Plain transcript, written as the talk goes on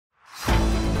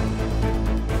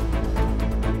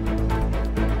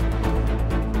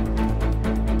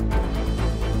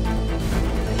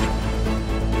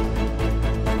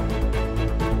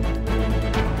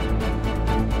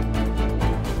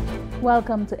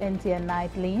Welcome to NTN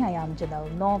Nightly. I am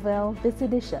Janelle Novell. This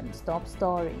edition's top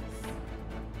stories.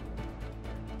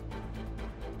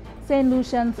 Saint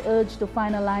Lucians urged to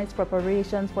finalize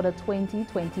preparations for the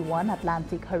 2021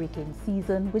 Atlantic hurricane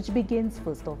season, which begins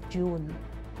 1st of June.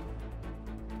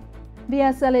 The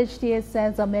SLHTA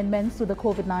says amendments to the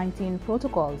COVID-19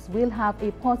 protocols will have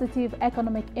a positive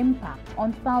economic impact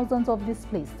on thousands of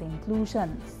displaced Saint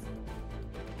Lucians.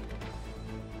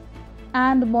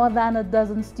 And more than a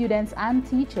dozen students and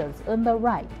teachers earn the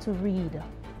right to read.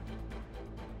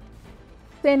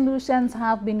 Saint Lucians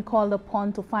have been called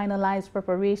upon to finalize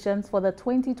preparations for the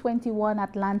 2021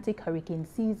 Atlantic hurricane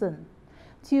season.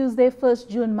 Tuesday, 1st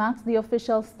June marks the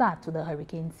official start to the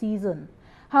hurricane season.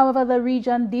 However, the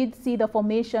region did see the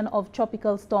formation of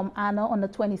Tropical Storm Anna on the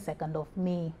 22nd of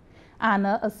May.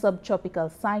 Anna, a subtropical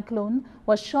cyclone,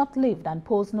 was short-lived and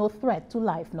posed no threat to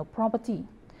life nor property.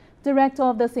 Director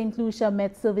of the St. Lucia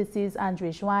Met Services,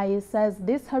 Andre Joye, says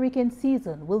this hurricane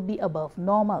season will be above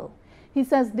normal. He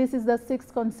says this is the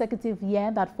 6th consecutive year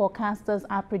that forecasters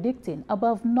are predicting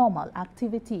above normal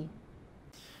activity.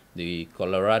 The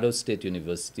Colorado State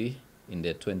University, in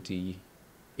their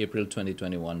April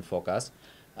 2021 forecast,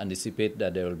 anticipate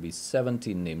that there will be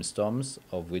 17 named storms,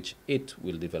 of which 8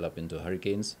 will develop into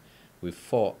hurricanes, with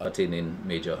 4 attaining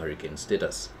major hurricane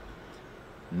status.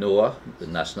 NOAA, the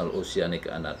National Oceanic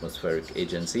and Atmospheric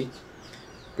Agency,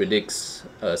 predicts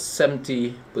a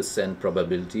 70%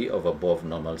 probability of above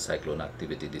normal cyclone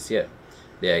activity this year.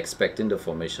 They are expecting the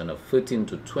formation of 13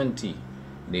 to 20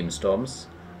 named storms,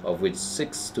 of which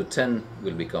 6 to 10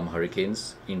 will become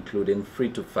hurricanes, including 3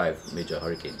 to 5 major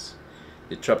hurricanes.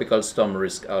 The tropical storm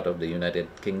risk out of the United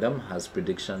Kingdom has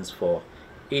predictions for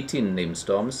 18 named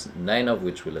storms, 9 of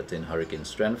which will attain hurricane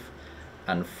strength,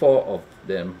 and 4 of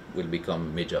them will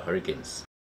become major hurricanes.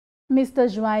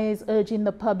 Mr. Joye is urging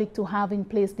the public to have in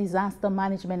place disaster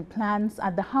management plans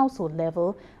at the household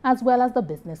level as well as the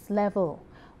business level.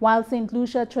 While St.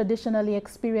 Lucia traditionally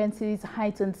experiences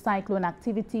heightened cyclone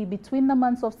activity between the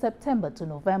months of September to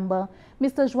November,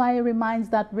 Mr. Joye reminds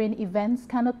that rain events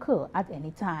can occur at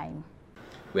any time.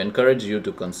 We encourage you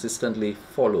to consistently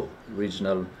follow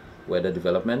regional weather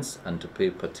developments and to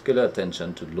pay particular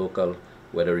attention to local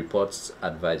weather reports,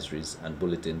 advisories, and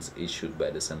bulletins issued by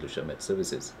the Saint Lucia Met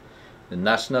Services. The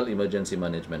National Emergency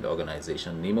Management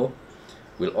Organization, NEMO,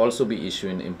 will also be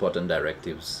issuing important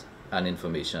directives and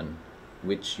information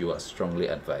which you are strongly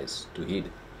advised to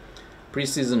heed.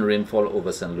 Pre-season rainfall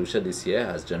over Saint Lucia this year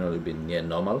has generally been near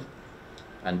normal,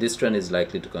 and this trend is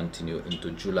likely to continue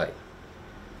into July.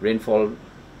 Rainfall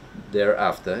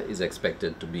thereafter is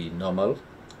expected to be normal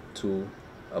to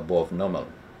above normal.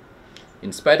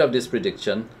 In spite of this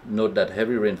prediction, note that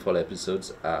heavy rainfall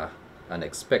episodes are an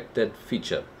expected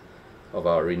feature of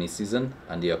our rainy season,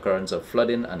 and the occurrence of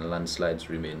flooding and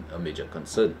landslides remain a major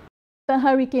concern. The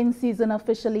hurricane season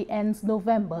officially ends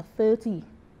November 30.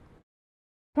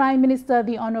 Prime Minister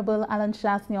the Honorable Alan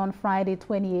Shastney on Friday,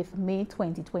 28th May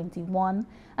 2021,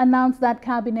 announced that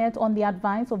Cabinet, on the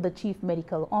advice of the Chief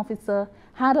Medical Officer,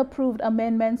 had approved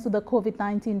amendments to the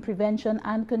COVID-19 prevention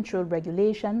and control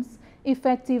regulations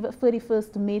effective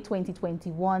 31st May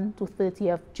 2021 to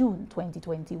 30th June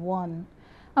 2021.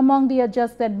 Among the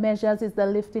adjusted measures is the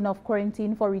lifting of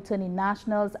quarantine for returning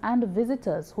nationals and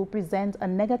visitors who present a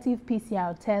negative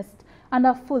PCR test and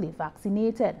are fully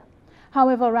vaccinated.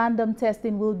 However, random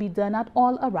testing will be done at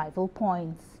all arrival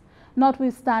points.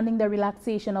 Notwithstanding the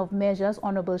relaxation of measures,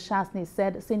 Honorable Shastney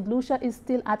said St. Lucia is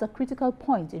still at a critical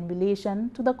point in relation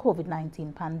to the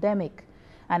COVID-19 pandemic.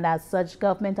 And as such,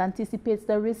 government anticipates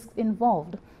the risks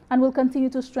involved and will continue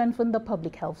to strengthen the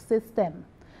public health system.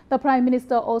 The Prime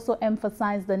Minister also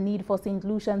emphasized the need for St.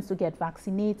 Lucians to get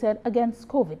vaccinated against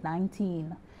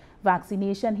COVID-19.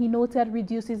 Vaccination, he noted,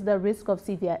 reduces the risk of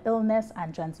severe illness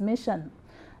and transmission.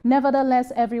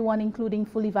 Nevertheless, everyone, including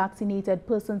fully vaccinated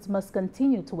persons, must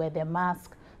continue to wear their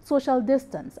mask, social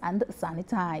distance, and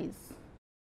sanitize.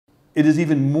 It is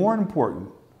even more important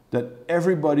that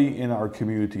everybody in our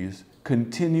communities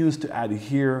continues to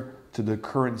adhere to the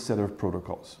current set of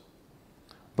protocols.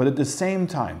 But at the same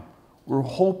time, we're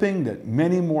hoping that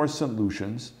many more St.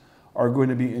 Lucians are going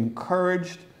to be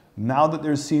encouraged now that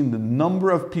they're seeing the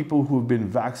number of people who have been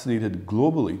vaccinated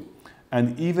globally,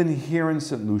 and even here in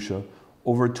St. Lucia,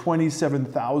 over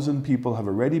 27,000 people have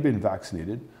already been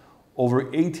vaccinated.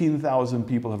 Over 18,000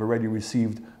 people have already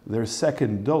received their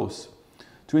second dose,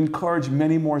 to encourage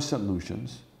many more St.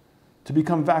 Lucians to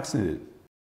become vaccinated.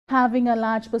 Having a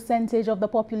large percentage of the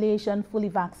population fully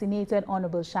vaccinated,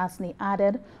 Honorable Shastney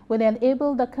added, will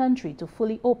enable the country to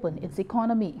fully open its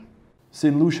economy.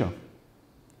 St. Lucia,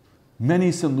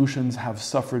 many St. Lucians have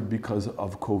suffered because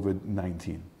of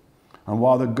COVID-19. And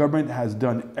while the government has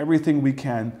done everything we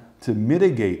can to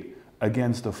mitigate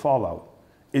against the fallout,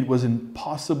 it was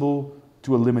impossible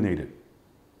to eliminate it.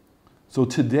 So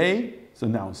today's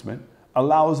announcement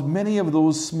allows many of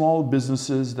those small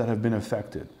businesses that have been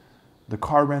affected, the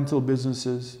car rental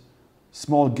businesses,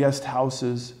 small guest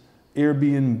houses,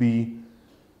 Airbnb,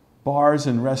 bars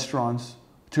and restaurants,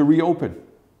 to reopen.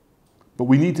 But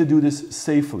we need to do this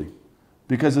safely,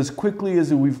 because as quickly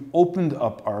as we've opened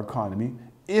up our economy,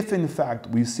 if in fact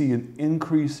we see an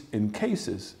increase in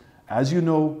cases, as you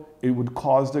know, it would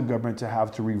cause the government to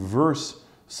have to reverse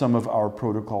some of our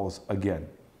protocols again.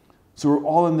 So we're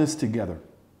all in this together.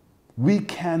 We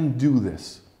can do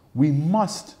this. We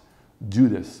must do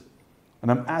this.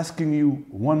 And I'm asking you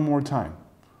one more time,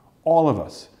 all of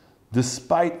us,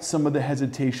 despite some of the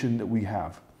hesitation that we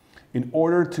have, in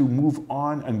order to move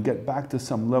on and get back to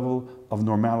some level of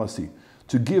normalcy,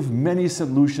 to give many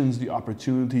Saint Lucians the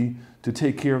opportunity to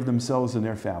take care of themselves and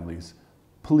their families,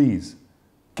 please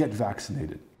get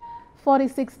vaccinated.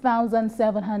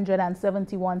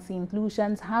 46,771 Saint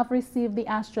Lucians have received the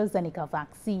AstraZeneca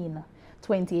vaccine.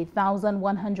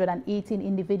 28,118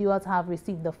 individuals have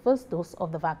received the first dose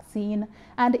of the vaccine,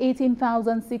 and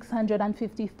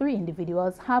 18,653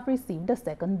 individuals have received the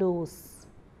second dose.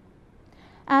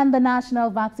 And the national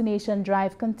vaccination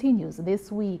drive continues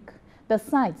this week. The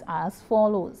sites are as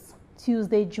follows: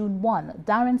 Tuesday, June 1,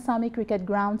 Darren Sammy Cricket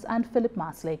Grounds and Philip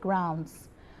Masley Grounds.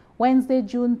 Wednesday,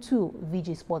 June 2,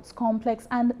 VG Sports Complex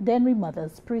and Denry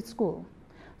Mothers Preschool.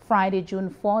 Friday,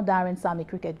 June 4, Darren Sammy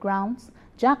Cricket Grounds,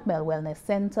 Jack Bell Wellness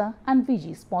Center and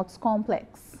VG Sports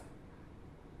Complex.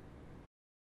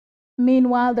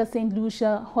 Meanwhile, the St.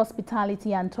 Lucia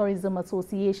Hospitality and Tourism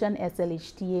Association,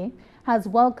 SLHTA, has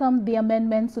welcomed the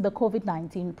amendments to the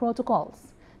COVID-19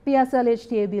 protocols. The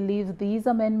SLHTA believes these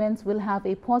amendments will have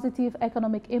a positive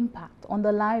economic impact on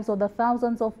the lives of the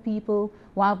thousands of people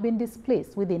who have been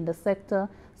displaced within the sector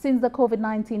since the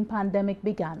COVID-19 pandemic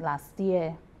began last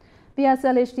year. The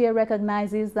SLHTA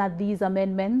recognizes that these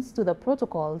amendments to the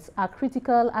protocols are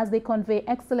critical as they convey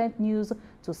excellent news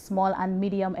to small and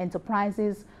medium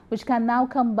enterprises, which can now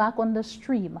come back on the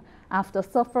stream after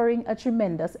suffering a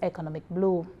tremendous economic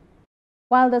blow.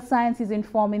 While the science is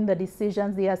informing the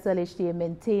decisions, the SLHTA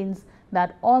maintains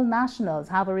that all nationals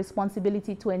have a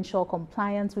responsibility to ensure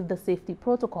compliance with the safety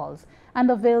protocols and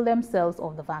avail themselves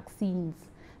of the vaccines.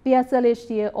 The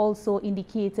SLHTA also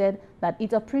indicated that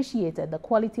it appreciated the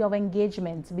quality of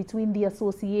engagement between the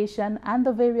association and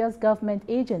the various government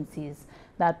agencies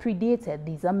that predated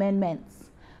these amendments.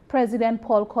 President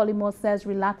Paul Collymore says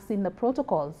relaxing the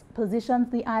protocols positions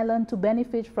the island to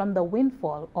benefit from the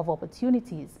windfall of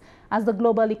opportunities as the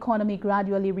global economy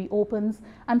gradually reopens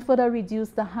and further reduce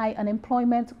the high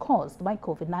unemployment caused by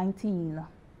COVID-19.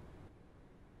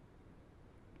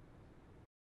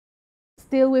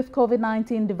 Still with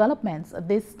COVID-19 developments,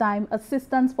 this time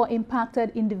assistance for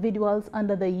impacted individuals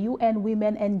under the UN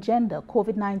Women and Gender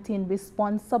COVID-19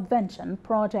 Response Subvention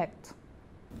Project.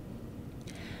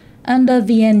 Under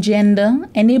the NGender,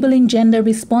 Enabling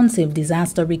Gender-Responsive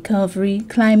Disaster Recovery,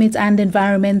 Climate and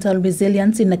Environmental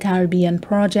Resilience in the Caribbean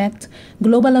project,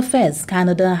 Global Affairs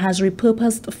Canada has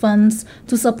repurposed funds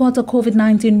to support a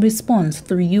COVID-19 response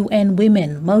through UN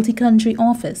Women Multi-Country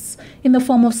Office in the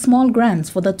form of small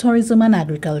grants for the tourism and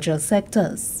agricultural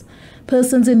sectors.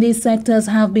 Persons in these sectors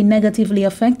have been negatively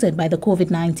affected by the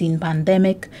COVID-19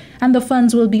 pandemic, and the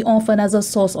funds will be offered as a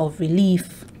source of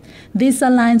relief. This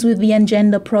aligns with the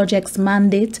NGender project's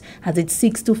mandate as it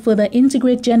seeks to further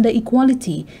integrate gender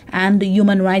equality and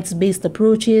human rights-based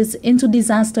approaches into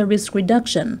disaster risk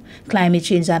reduction, climate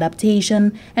change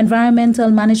adaptation,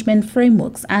 environmental management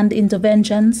frameworks and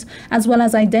interventions, as well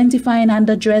as identifying and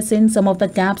addressing some of the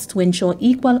gaps to ensure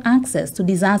equal access to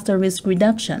disaster risk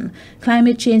reduction,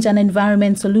 climate change and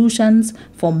environment solutions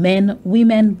for men,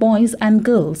 women, boys and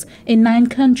girls in 9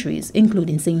 countries,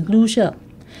 including St. Lucia.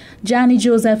 Jani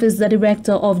Joseph is the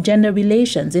Director of Gender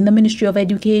Relations in the Ministry of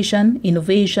Education,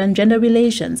 Innovation, Gender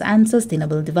Relations and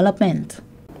Sustainable Development.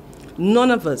 None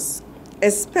of us,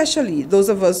 especially those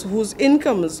of us whose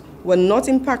incomes were not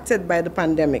impacted by the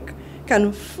pandemic,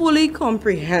 can fully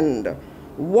comprehend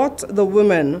what the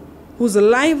women whose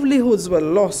livelihoods were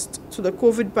lost to the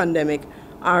COVID pandemic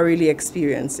are really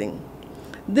experiencing.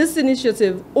 This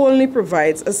initiative only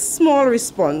provides a small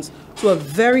response to a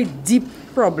very deep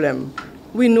problem.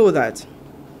 We know that,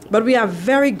 but we are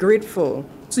very grateful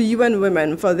to UN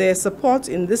Women for their support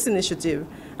in this initiative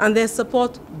and their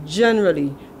support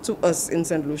generally to us in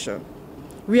St. Lucia.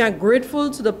 We are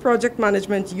grateful to the project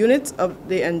management unit of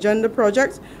the NGender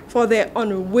project for their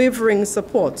unwavering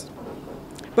support.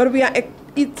 But we are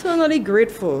eternally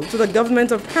grateful to the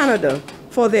Government of Canada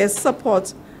for their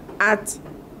support at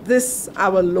this,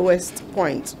 our lowest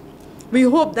point. We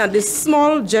hope that this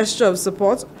small gesture of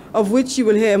support, of which you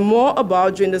will hear more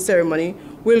about during the ceremony,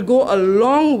 will go a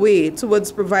long way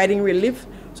towards providing relief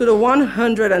to the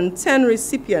 110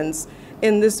 recipients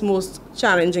in this most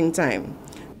challenging time.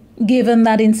 Given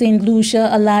that in Saint Lucia,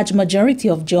 a large majority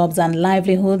of jobs and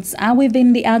livelihoods are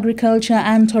within the agriculture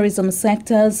and tourism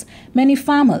sectors, many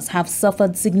farmers have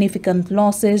suffered significant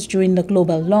losses during the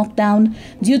global lockdown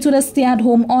due to the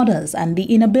stay-at-home orders and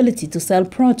the inability to sell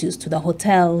produce to the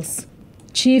hotels.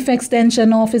 Chief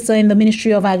Extension Officer in the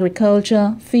Ministry of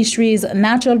Agriculture, Fisheries,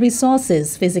 Natural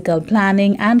Resources, Physical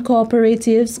Planning and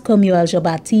Cooperatives, Samuel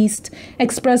Jean-Baptiste,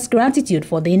 expressed gratitude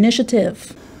for the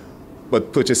initiative.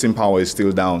 But purchasing power is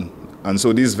still down. And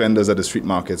so these vendors at the street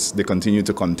markets, they continue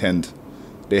to contend.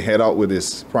 They head out with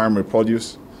this primary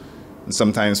produce, and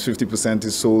sometimes 50%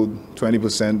 is sold,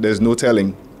 20%, there's no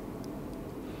telling.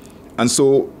 And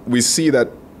so we see that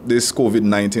this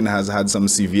COVID-19 has had some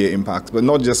severe impact, but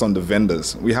not just on the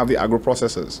vendors. We have the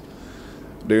agro-processors.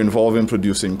 They're involved in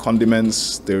producing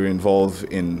condiments, they're involved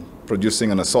in producing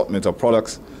an assortment of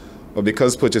products, but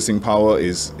because purchasing power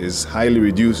is highly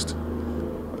reduced,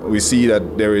 we see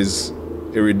that there is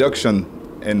a reduction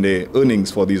in the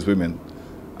earnings for these women.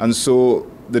 And so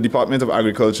the Department of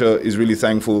Agriculture is really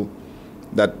thankful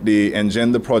that the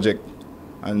Engender Project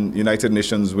and United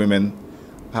Nations Women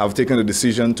have taken a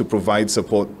decision to provide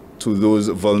support to those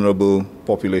vulnerable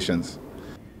populations.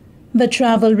 The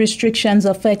travel restrictions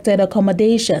affected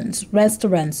accommodations,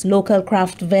 restaurants, local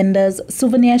craft vendors,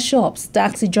 souvenir shops,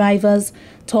 taxi drivers,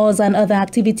 tours and other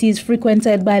activities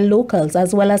frequented by locals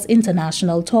as well as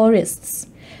international tourists.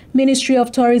 Ministry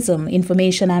of Tourism,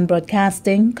 Information and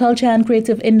Broadcasting, Culture and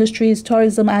Creative Industries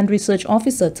Tourism and Research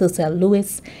Officer Saint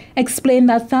Lucians explained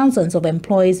that thousands of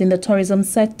employees in the tourism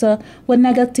sector were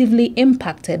negatively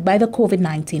impacted by the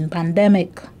COVID-19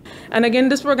 pandemic. And again,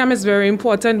 this program is very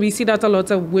important. We see that a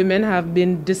lot of women have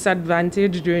been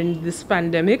disadvantaged during this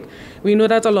pandemic. We know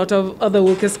that a lot of other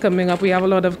work is coming up. We have a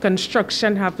lot of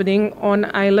construction happening on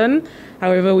island.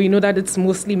 However, we know that it's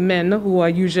mostly men who are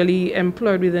usually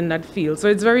employed within that field. So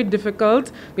it's very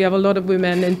difficult. We have a lot of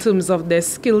women in terms of their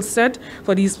skill set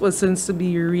for these persons to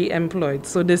be re-employed.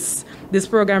 So this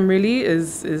program really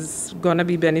is going to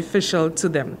be beneficial to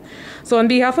them. So on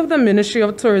behalf of the Ministry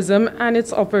of Tourism and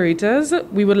its operators,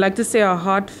 we would like to say a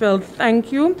heartfelt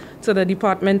thank you to the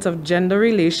Department of Gender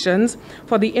Relations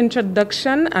for the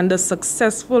introduction and the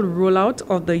successful rollout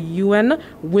of the UN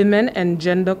Women and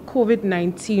Gender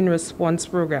COVID-19 Response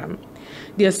Program.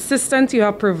 The assistance you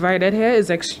have provided here is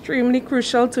extremely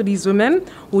crucial to these women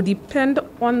who depend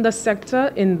on the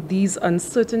sector in these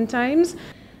uncertain times.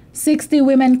 60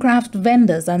 women craft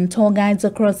vendors and tour guides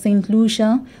across Saint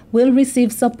Lucia will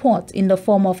receive support in the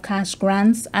form of cash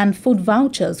grants and food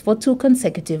vouchers for 2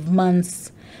 consecutive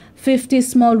months. 50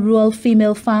 small rural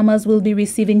female farmers will be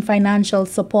receiving financial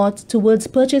support towards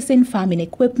purchasing farming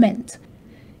equipment.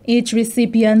 Each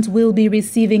recipient will be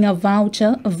receiving a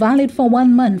voucher valid for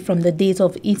 1 month from the date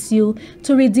of issue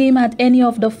to redeem at any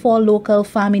of the 4 local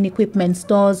farming equipment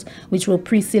stores which were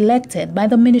pre-selected by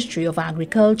the Ministry of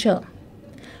Agriculture.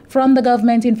 From the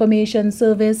Government Information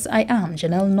Service, I am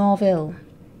Janelle Norville.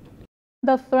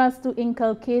 The thrust to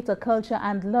inculcate a culture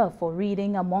and love for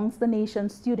reading amongst the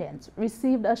nation's students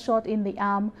received a shot in the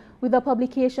arm with the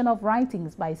publication of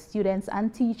writings by students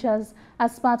and teachers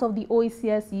as part of the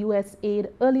OECS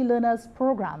USAID Early Learners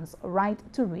Program's Right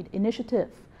to Read initiative.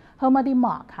 Hamadi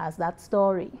Mark has that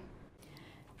story.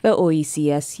 The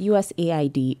OECS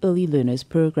USAID Early Learners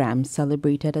Program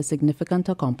celebrated a significant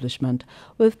accomplishment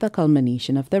with the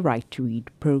culmination of the Right to Read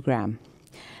program.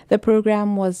 The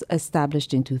program was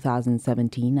established in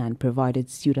 2017 and provided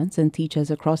students and teachers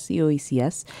across the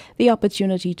OECS the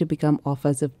opportunity to become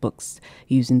authors of books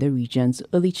using the region's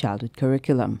early childhood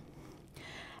curriculum.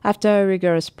 After a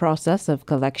rigorous process of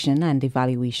collection and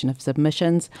evaluation of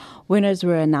submissions, winners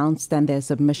were announced and their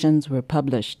submissions were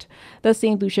published. The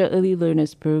St. Lucia Early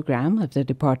Learners Program of the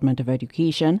Department of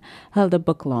Education held a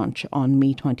book launch on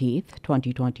May 28,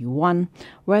 2021,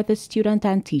 where the student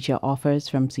and teacher authors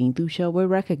from St. Lucia were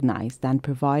recognized and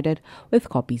provided with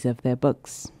copies of their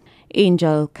books.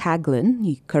 Angel Caglin,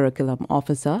 the Curriculum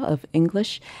Officer of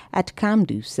English at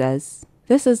CAMDU, says,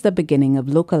 "This is the beginning of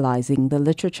localizing the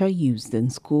literature used in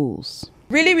schools."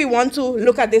 Really, we want to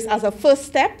look at this as a first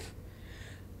step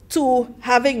to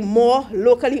having more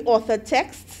locally authored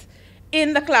texts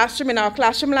in the classroom, in our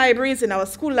classroom libraries, in our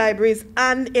school libraries,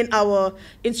 and in our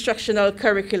instructional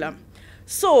curriculum.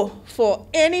 So, for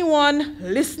anyone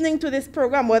listening to this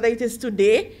program, whether it is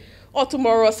today or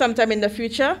tomorrow or sometime in the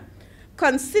future,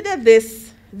 consider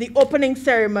this the opening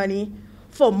ceremony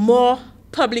for more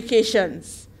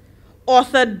publications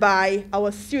authored by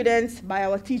our students, by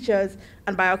our teachers,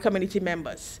 and by our community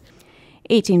members.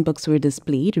 18 books were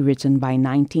displayed, written by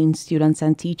 19 students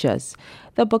and teachers.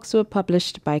 The books were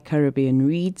published by Caribbean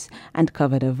Reads and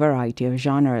covered a variety of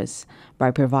genres. By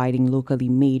providing locally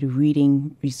made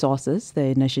reading resources, the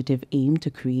initiative aimed to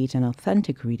create an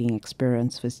authentic reading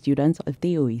experience for students of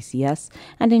the OECS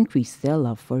and increase their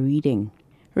love for reading.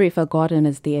 Rafa Gordon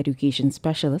is the education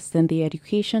specialist in the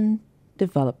Education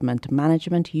Development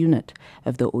Management Unit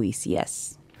of the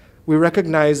OECS. We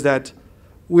recognize that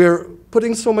we're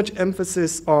putting so much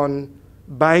emphasis on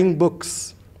buying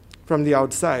books from the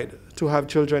outside to have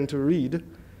children to read.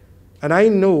 And I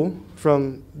know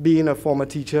from being a former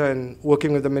teacher and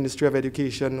working with the Ministry of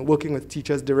Education, working with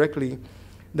teachers directly,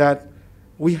 that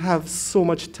we have so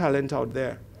much talent out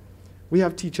there. We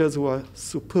have teachers who are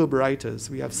superb writers.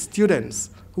 We have students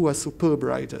who are superb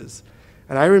writers.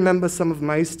 And I remember some of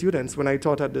my students when I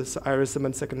taught at this Iris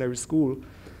Simmons Secondary School,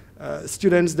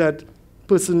 students that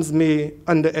persons may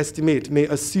underestimate, may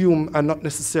assume are not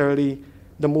necessarily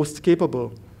the most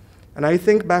capable. And I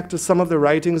think back to some of the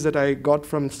writings that I got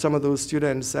from some of those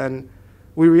students, and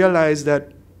we realized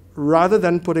that rather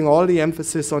than putting all the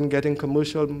emphasis on getting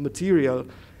commercial material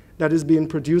that is being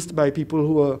produced by people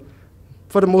who are,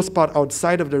 for the most part,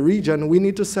 outside of the region, we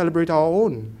need to celebrate our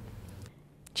own.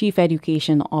 Chief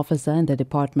Education Officer in the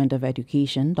Department of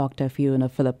Education, Dr. Fiona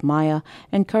Philip-Meyer,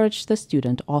 encouraged the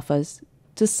student authors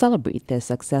to celebrate their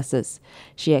successes.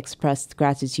 She expressed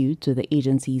gratitude to the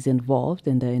agencies involved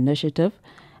in the initiative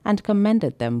and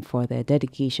commended them for their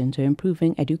dedication to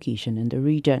improving education in the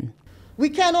region. We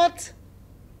cannot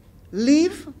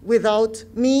leave without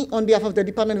me, on behalf of the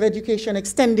Department of Education,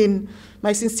 extending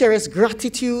my sincerest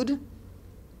gratitude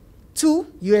to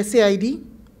USAID,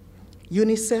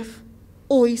 UNICEF,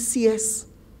 OECS,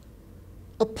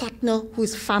 a partner who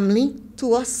is family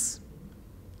to us,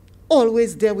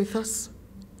 always there with us,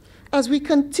 as we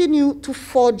continue to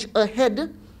forge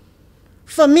ahead.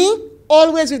 For me,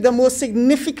 always with the most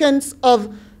significance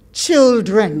of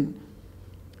children.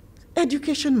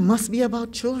 Education must be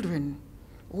about children.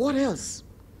 What else?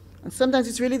 And sometimes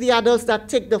it's really the adults that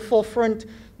take the forefront,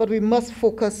 but we must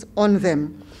focus on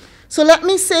them. So let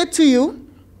me say to you,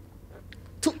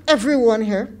 to everyone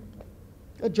here,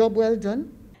 a job well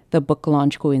done. The book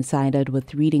launch coincided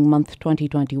with Reading Month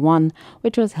 2021,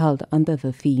 which was held under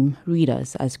the theme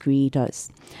Readers as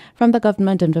Creators. From the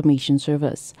Government Information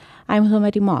Service, I'm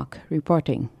Hermety Mark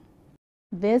reporting.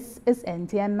 This is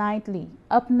NTN Nightly.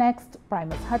 Up next,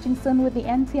 Primus Hutchinson with the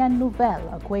NTN Nouvelle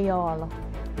à Creole.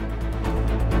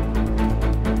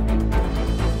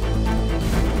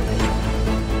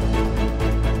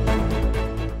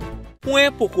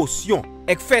 Point précaution.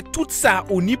 Ek fait tout ça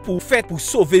ou ni pour fait pour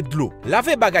sauver de l'eau.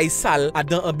 Laver bagay sale à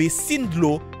dans un bassin de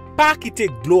l'eau, pas quitter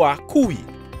de l'eau à couille.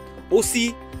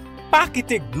 Aussi, pas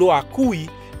quitter de l'eau à couille,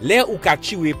 l'air ou ka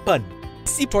tirer panne.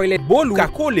 Si toilet bowl ou ka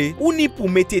coller, ou ni pour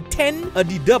mettre ten en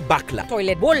di de bac la.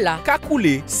 Toilet bowl la ka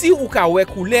couler si ou ka wè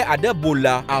couler à de bowl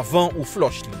la avant ou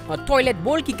flush li. Un toilet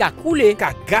bowl qui ka couler ka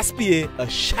gaspiller un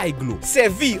chay glo.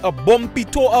 Servi un bon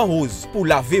pito en rose pour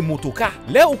laver motoka.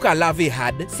 Lè ou ka laver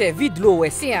had, servi de l'eau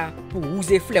wè pour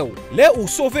rouser fleur. Lè ou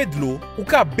sauver de l'eau, ou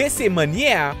ka baisser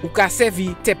manière, ou ka servi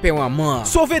tepe en man.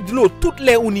 Sauver de l'eau toute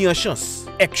lè ou ni en chance.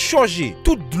 Ek changer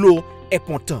toute de l'eau est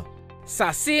pontant.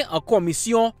 Ça c'est en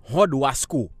commission Rod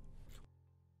Wasco.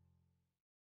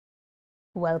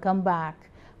 Welcome back.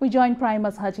 We join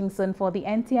Primus Hutchinson for the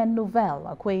NTN Nouvelle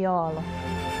à Creole.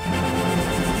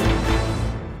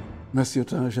 Merci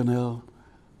autant, Janelle.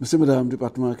 Monsieur, Madame,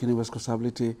 département qui est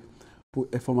responsabilité pour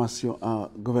information à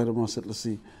gouvernement Saint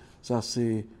Lucie. Ça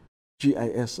c'est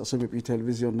GIS, c'est depuis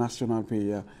télévision nationale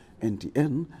pays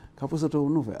NTN, qui a présenté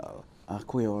une nouvelle à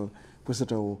Creole,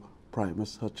 présenté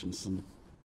Primus Hutchinson.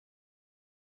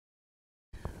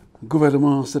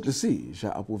 Gouvernement Saint Lucie, j'ai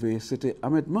approuvé cet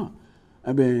amendement,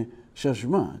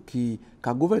 changement qui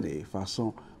a gouverné de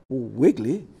façon pour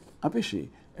régler, empêcher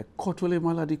et contrôler la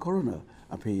maladie corona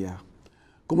à pays.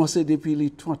 Commencé depuis le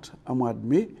 30 à mois de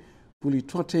mai pour le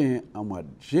 31 à mois de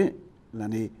juin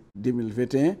l'année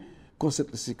 2021, Saint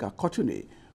Lucie a continué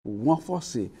pour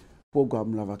renforcer le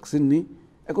programme de la vaccine et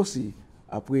aussi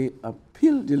après un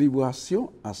pile de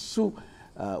délibération à sous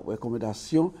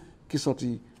recommandation qui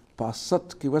sortit par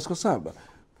cette qui est responsable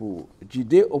pour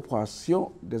guider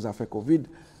l'opération des affaires Covid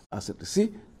à cette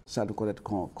Lucie, ça nous connaît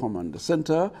comme Command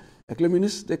Center, avec le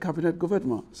ministre des cabinets de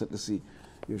gouvernement cette Lucie.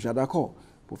 Je suis d'accord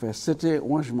pour faire certains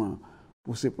rangements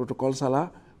pour ces protocoles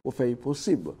là, pour faire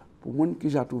possible pour les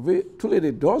gens qui ont trouvé toutes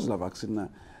les doses de la vaccine,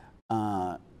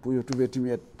 pour trouver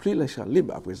plus les champs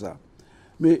libres après ça.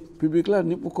 Mais le public là,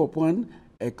 nous pour comprendre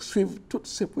suivre tous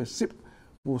ces principes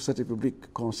pour cette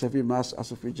public, conserver masse à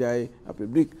suffragé à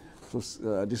public,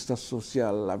 distance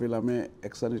sociale, laver la main,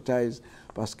 sanitize,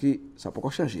 parce que ça peut pas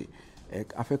changer. Et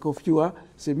affaire conflit,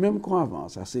 c'est même qu'on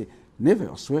avance, ça c'est 9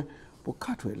 heures pour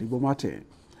 4 heures, le bon matin.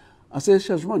 En ce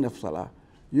changement de ça là,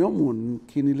 il y a un monde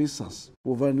qui a une licence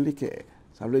pour vendre liqueur,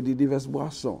 ça veut dire diverses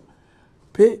boissons,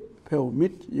 peut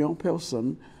permettre à une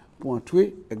personne pour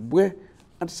entrer et boire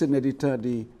entre ces temps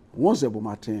de 11 heures du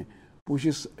matin pour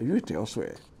juste 8 heures soir.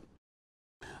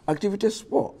 Activité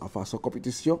sport en façon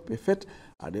compétition peut faite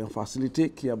à des facilités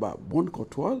qui a bon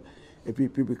contrôle et puis le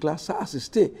public là ça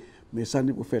assisté mais ça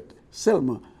n'est pas fait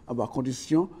seulement à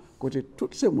condition côté tout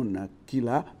ce monde qui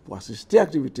là pour assister à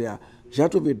l'activité j'ai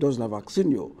trouvé dose la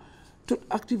vaccine toute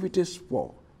activité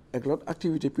sport et l'autre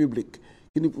activité publique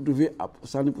qui ne peut trouver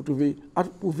ça ne peut trouver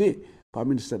approuvé par le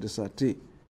ministère de la Santé.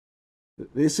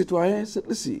 Les citoyens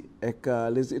ici et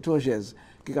les étrangers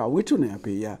qui ont retourné à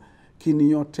pays qui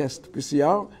n'ont un test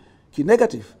PCR qui est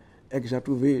négatif et que j'ai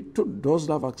trouvé toute dose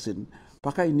de la vaccine,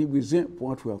 pas qu'il n'y ait besoin pour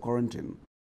entrer en quarantaine.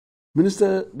 Le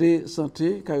ministère de la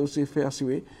Santé a aussi fait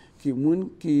assurer que les gens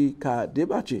qui ont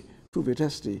débattu trouvé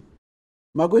tester.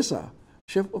 Malgré ça,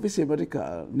 le chef officier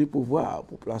médical n'a pas pouvoir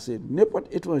pour placer n'importe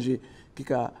quel étranger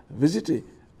qui a visité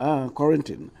en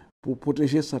quarantaine pour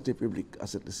protéger la santé publique à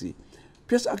cette ici.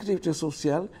 Pièce activité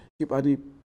sociale qui a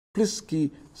plus que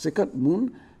 50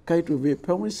 personnes qui ont trouvé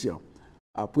permission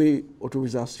après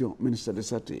autorisation du ministère de la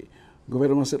Santé. Le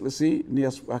gouvernement de cette n'y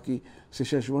a pas que ce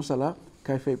changement là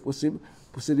qui a fait possible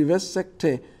pour ces divers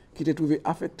secteurs qui étaient trouvés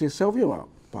affectés sévèrement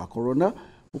par Corona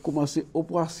pour commencer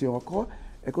l'opération encore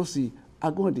et aussi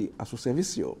agrandir à ce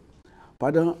service.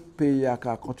 Pendant que le pays a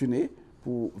continué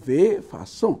pour veiller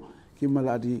façon que la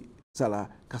maladie a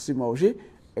manger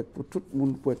et pour tout le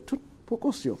monde pour toute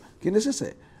précaution qui est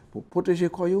nécessaire pour protéger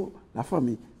la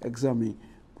famille, examiner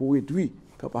pour réduire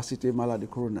la capacité maladie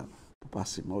corona pour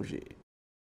passer manger.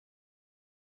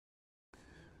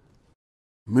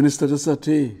 Le ministère de la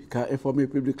Santé a informé le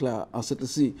public là en cette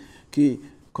ci que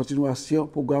continuation du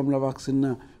programme de la vaccine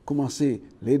a commencé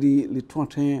le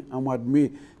 31 en mois de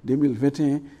mai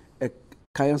 2021 et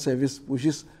a en service pour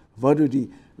juste vendredi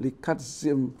le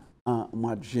 4e en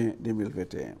mois de juin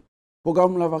 2021. Le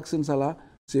programme de la vaccine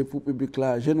c'est pour le public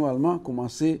là généralement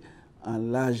commencer en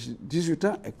l'âge 18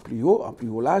 ans et plus haut, en plus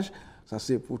haut l'âge. Ça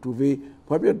c'est pour trouver la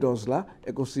première dose là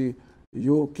et aussi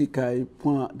yo qui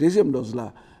prend deuxième dose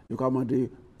là. Yo commandé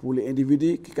pour les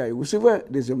individus qui recevoir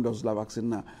deuxième dose de la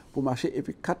vaccine pour marcher et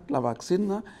puis 4 la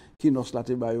vaccine qui nous la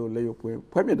tébayo les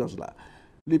première dose là.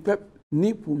 Les peuples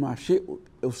ni pour marcher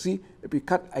aussi et puis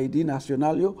 4 ID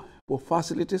national pour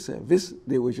faciliter le service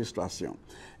de registration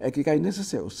et qui est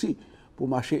nécessaire aussi pour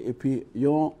marcher et puis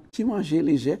yon petit manger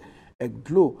léger avec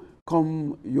de l'eau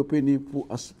comme yo peni pour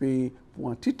aspect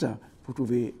pour un petit temps pour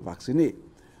trouver vacciné.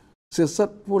 C'est ça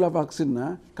pour la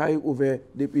vaccine qui est ouvert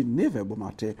depuis 9 h du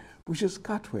matin pour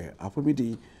jusqu'à 4 h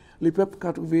après-midi. Les peuples qui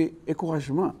ont trouvé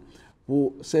encouragement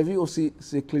pour servir aussi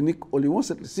ces cliniques au Lyon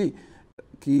ici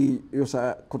qui ont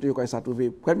trouvé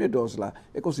la première dose là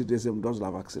et aussi la deuxième dose de la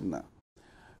vaccine.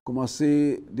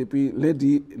 Commencé depuis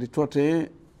lundi le 31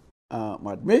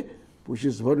 mois de mai pour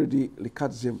juste vendredi le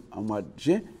 4e mois de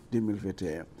juin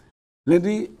 2021.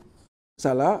 Lundi,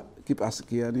 ça là, qui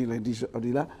est lundi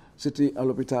là, c'était à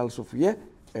l'hôpital Sophia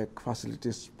avec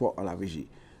facilité sport à la vigie.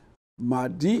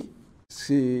 Mardi,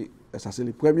 c'est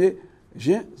le 1er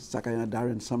juin, ça a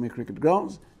Darren Summer Cricket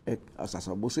Grounds, et ça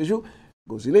c'est un beau séjour,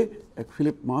 Gozile, et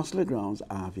Philippe Mansler Grounds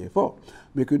à Vieux-Fort.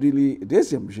 Mercredi, le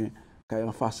 2e juin, il y a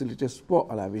une facilité sport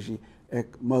à la vigie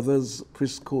avec Mother's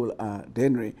Preschool à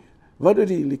Denry.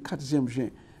 Vendredi, le 4e juin,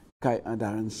 il y a un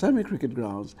Darren Summer Cricket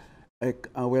Grounds avec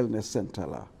un wellness center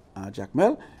là à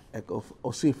Jackmel et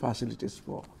aussi facilité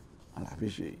sport à la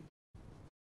VG.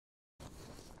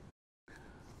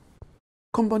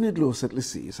 Compagnie de l'eau cette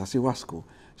ici, ça c'est Wasco.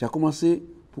 J'ai commencé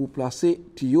pour placer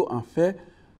tuyau en fer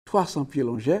 300 pieds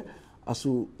longés à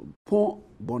sous pont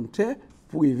Bonterre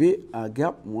pour arriver à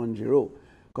Gap 10.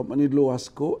 Compagnie de l'eau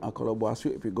Wasco en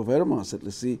collaboration et puis gouvernement cette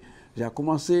ici, j'ai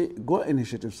commencé une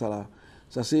initiative ça là.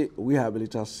 Ça c'est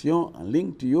réhabilitation en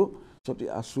ligne tuyau sorti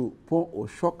à sous pont au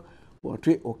choc pour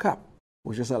entrer au Cap.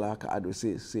 Pour ça là qui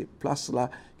adressé ces places là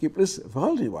qui plus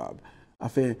vulnérables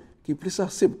afin qui plus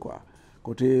sensible quoi.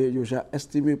 Côté yo j'ai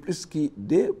estimé plus qui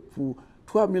 2 pour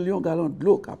 3 millions de gallons de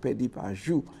l'eau qu'a perdu par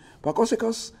jour. Par conséquent,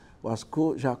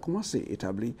 Wasco j'ai commencé à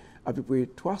établir à peu près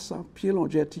 300 pieds longs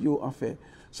de tuyaux en fait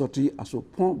sorti à ce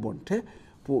pont Bonterre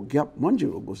pour Gap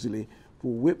Manjiro Gozile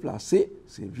pour replacer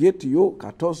ces vieux tuyaux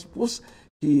 14 pouces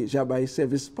qui j'ai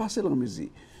service passé en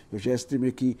musique. J'ai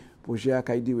estimé que le projet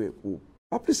a été pour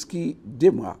pas plus que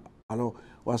 2 mois. Alors,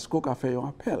 ou est-ce qu'on a fait un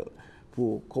appel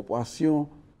pour corporation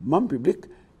membre public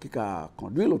qui a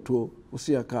conduit l'auto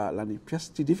aussi à la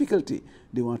pièce de difficulté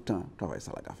de un temps travail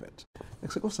ça la fait.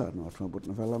 C'est comme ça nous avons une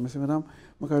nouvelle là messieurs mesdames,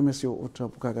 moi quand monsieur autant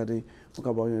pour regarder pour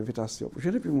avoir une invitation. Je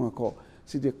ne puis moi encore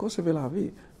si de conserver la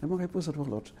vie, je vais présenter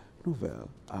l'autre nouvelle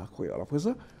à quoi à la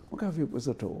présent, moi vais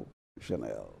présenter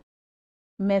Chanel.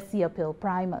 Merci Appeal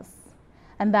Primus.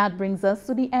 And that brings us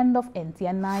to the end of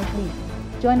NTN Nightly.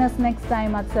 Join us next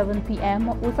time at 7 p.m.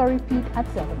 with a repeat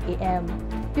at 7 a.m.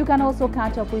 You can also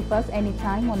catch up with us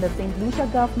anytime on the Saint Lucia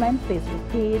Government Facebook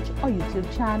page or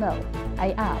YouTube channel.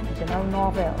 I am General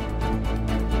Norville.